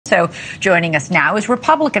So joining us now is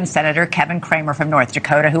Republican Senator Kevin Cramer from North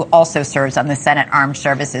Dakota, who also serves on the Senate Armed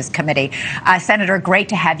Services Committee. Senator, great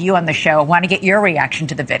to have you on the show. I want to get your reaction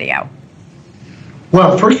to the video.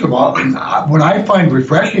 Well, first of all, what I find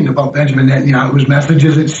refreshing about Benjamin Netanyahu's message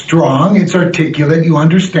is it's strong, it's articulate, you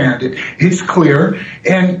understand it, it's clear,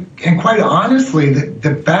 and quite honestly,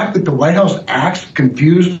 the fact that the White House acts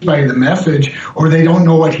confused by the message, or they don't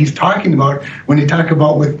know what he's talking about when he talks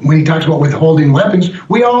about withholding weapons,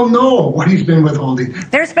 we all know what he's been withholding.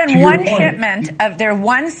 There's been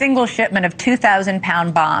one single shipment of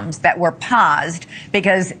 2,000-pound bombs that were paused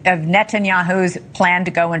because of Netanyahu's plan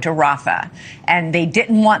to go into Rafah, and they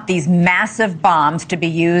didn't want these massive bombs to be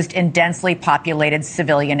used in densely populated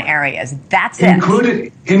civilian areas. That's it.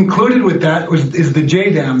 Included with that is the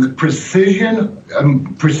JDAM, the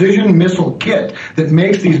precision missile kit that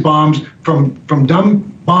makes these bombs from dumb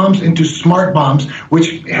bombs into smart bombs,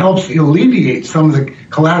 which helps alleviate some of the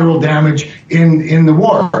collateral damage in the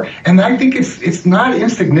war. And I think it's not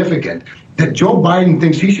insignificant that Joe Biden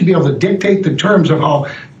thinks he should be able to dictate the terms of how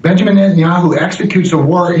Benjamin Netanyahu executes a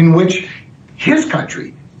war in which his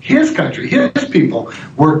country, his people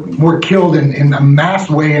were killed in a mass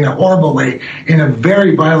way, in a horrible way, in a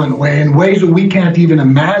very violent way, in ways that we can't even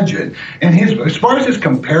imagine. And as far as his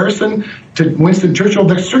comparison to Winston Churchill,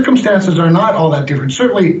 the circumstances are not all that different.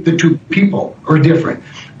 Certainly the two people are different.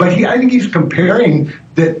 But I think he's comparing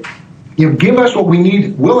that, give us what we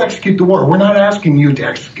need, we'll execute the war. We're not asking you to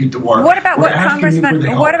execute the war. What about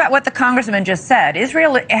what the congressman just said?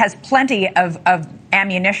 Israel has plenty of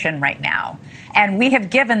ammunition right now, and we have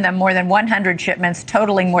given them more than 100 shipments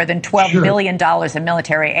totaling more than $12 billion in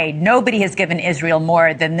military aid. Nobody has given Israel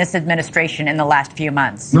more than this administration in the last few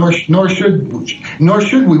months. Nor should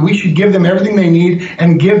we. We should give them everything they need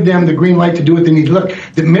and give them the green light to do what they need. Look,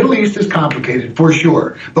 the Middle East is complicated, for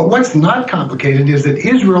sure. But what's not complicated is that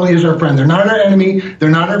Israel is our friend. They're not our enemy. They're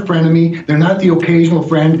not our frenemy. They're not the occasional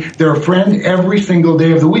friend. They're a friend every single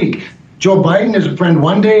day of the week. Joe Biden is a friend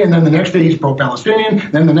one day, and then the next day he's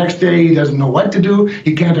pro-Palestinian. Then the next day he doesn't know what to do.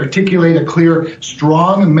 He can't articulate a clear,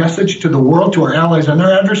 strong message to the world, to our allies and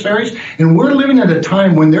our adversaries. And we're living at a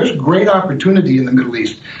time when there's great opportunity in the Middle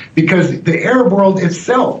East because the Arab world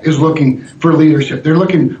itself is looking for leadership. They're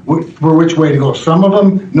looking for which way to go. Some of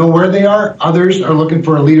them know where they are. Others are looking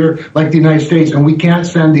for a leader like the United States. And we can't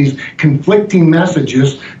send these conflicting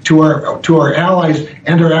messages to our allies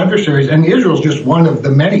and our adversaries. And Israel's just one of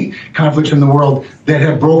the many conflicts in the world that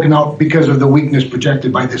have broken out because of the weakness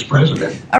projected by this president.